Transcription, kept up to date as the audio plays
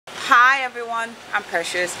Hi everyone, I'm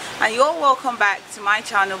Precious and you're welcome back to my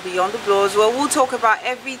channel Beyond the Blows, where we'll talk about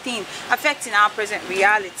everything affecting our present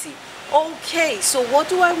reality. Okay, so what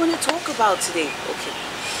do I want to talk about today? Okay,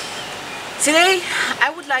 today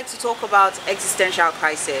I would like to talk about existential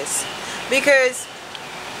crisis, because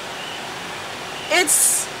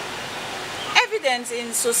it's evident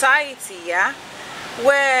in society, yeah,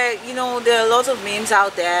 where there are a lot of memes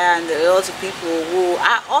out there and there are lots of people who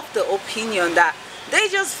are of the opinion that they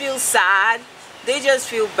just feel sad, they just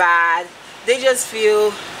feel bad, they just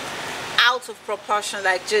feel out of proportion,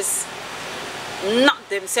 like just not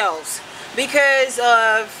themselves, because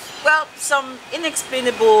of, well, some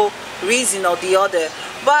inexplainable reason or the other.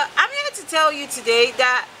 But I'm here to tell you today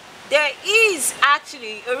that there is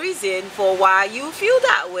actually a reason for why you feel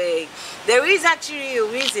that way. There is actually a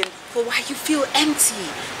reason for why you feel empty.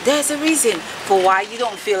 There's a reason for why you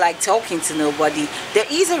don't feel like talking to nobody. There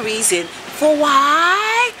is a reason for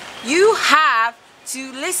why you have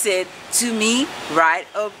to listen to me right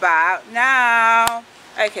about now.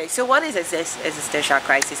 Okay, so what is existential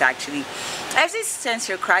crisis actually?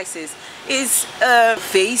 Existential crisis is a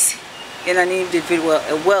phase in an individual,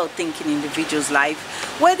 a well-thinking individual's life,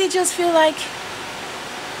 where they just feel like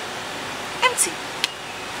empty,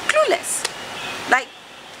 clueless. Like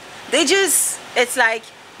they just, it's like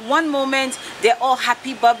one moment they're all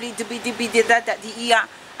happy, bubbly,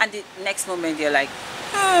 and the next moment they're like,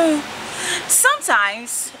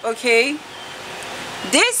 Sometimes, okay,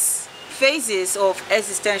 these phases of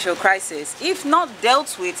existential crisis, if not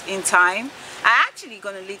dealt with in time, are actually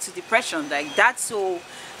going to lead to depression. Like that's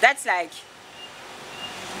like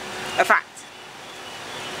a fact.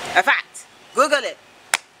 Google it.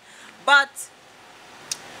 But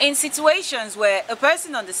in situations where a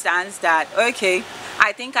person understands that, okay,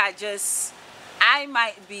 I think I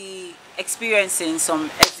might be experiencing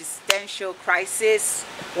some existential crisis,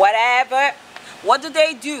 whatever, what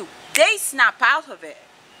do? They snap out of it.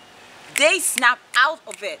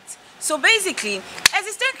 So basically,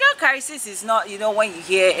 existential crisis is not, when you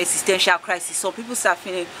hear existential crisis, some people start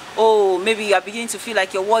feeling, oh, maybe you are beginning to feel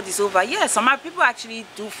like your world is over. Yeah, some people actually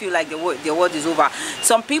do feel like their world is over.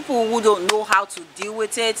 Some people who don't know how to deal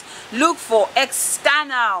with it look for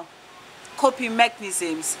external coping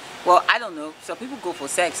mechanisms. Well, I don't know, some people go for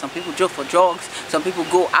sex, some people go for drugs, some people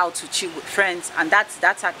go out to chill with friends, and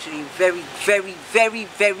that's actually very, very, very,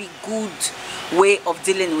 very good way of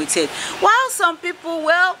dealing with it. While some people,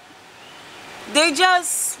 well, they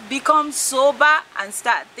just become sober and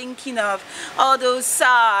start thinking of all those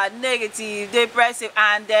sad, negative, depressive,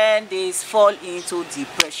 and then they fall into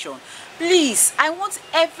depression. Please, I want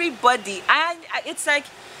everybody, it's like,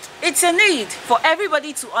 it's a need for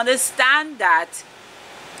everybody to understand that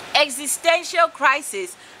existential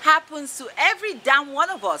crisis happens to every damn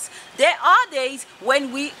one of us. There are days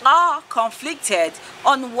when we are conflicted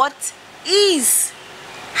on what is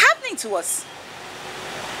happening to us.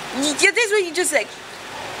 This way you just like,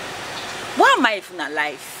 why am I even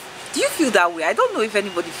alive? Do you feel that way? I don't know if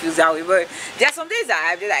anybody feels that way, but there are some days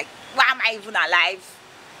that I feel like, why am I even alive?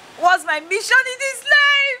 What's my mission in this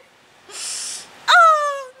life?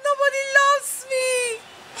 Oh, nobody loves me.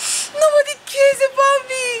 Nobody cares about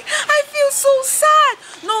me. I feel so sad.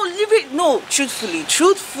 No, leave it. No, truthfully,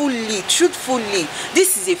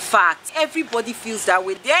 this is a fact. Everybody feels that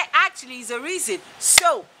way. There actually is a reason.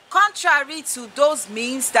 So, contrary to those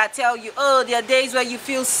memes that tell you, oh, there are days where you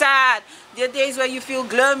feel sad, there are days where you feel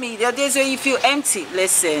gloomy, there are days where you feel empty.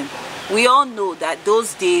 Listen, we all know that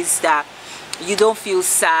those days that you don't feel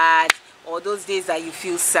sad, or those days that you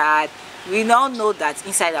feel sad, we now know that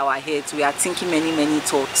inside our heads we are thinking many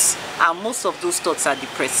thoughts, and most of those thoughts are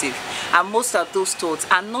depressive, and most of those thoughts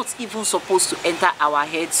are not even supposed to enter our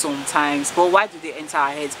heads sometimes. But why do they enter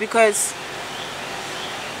our heads? Because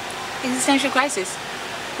existential crisis.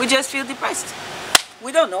 We just feel depressed.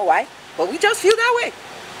 We don't know why, but we just feel that way,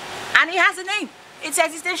 and it has a name. It's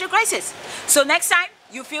existential crisis. So next time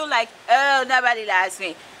you feel like, oh, nobody loves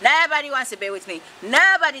me, nobody wants to be with me,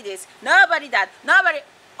 nobody this, nobody that, nobody,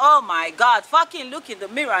 oh my God, fucking look in the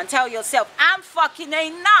mirror and tell yourself, I'm fucking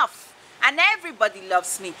enough, and everybody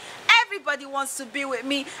loves me, everybody wants to be with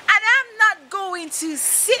me, and I'm not going to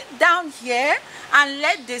sit down here and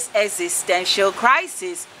let this existential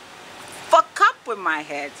crisis fuck up with my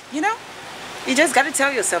head. You just gotta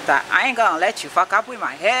tell yourself that I ain't gonna let you fuck up with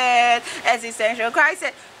my head. Existential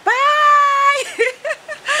crisis, bye.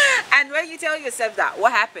 And when you tell yourself that,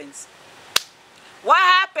 what happens?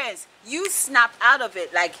 You snap out of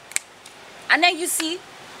it, like, and then you see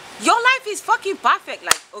your life is fucking perfect.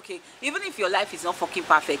 Like, okay, even if your life is not fucking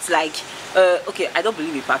perfect, like, okay, I don't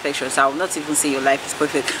believe in perfection, so I will not even say your life is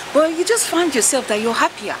perfect, but you just find yourself that you're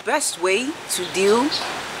happier. Best way to deal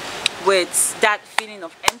with that feeling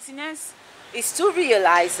of emptiness is to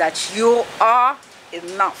realize that you are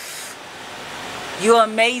enough. You're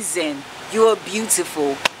amazing. You're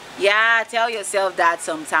beautiful. Yeah, tell yourself that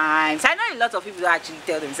sometimes. I know a lot of people don't actually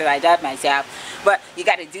tell themselves, like that myself, but you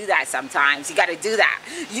gotta do that sometimes. You gotta do that.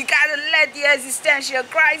 You gotta let the existential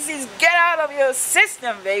crisis get out of your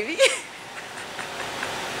system, baby.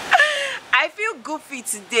 I feel goofy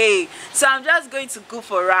today, so I'm just going to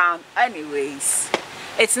goof around. Anyways,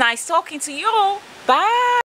 it's nice talking to you. Bye.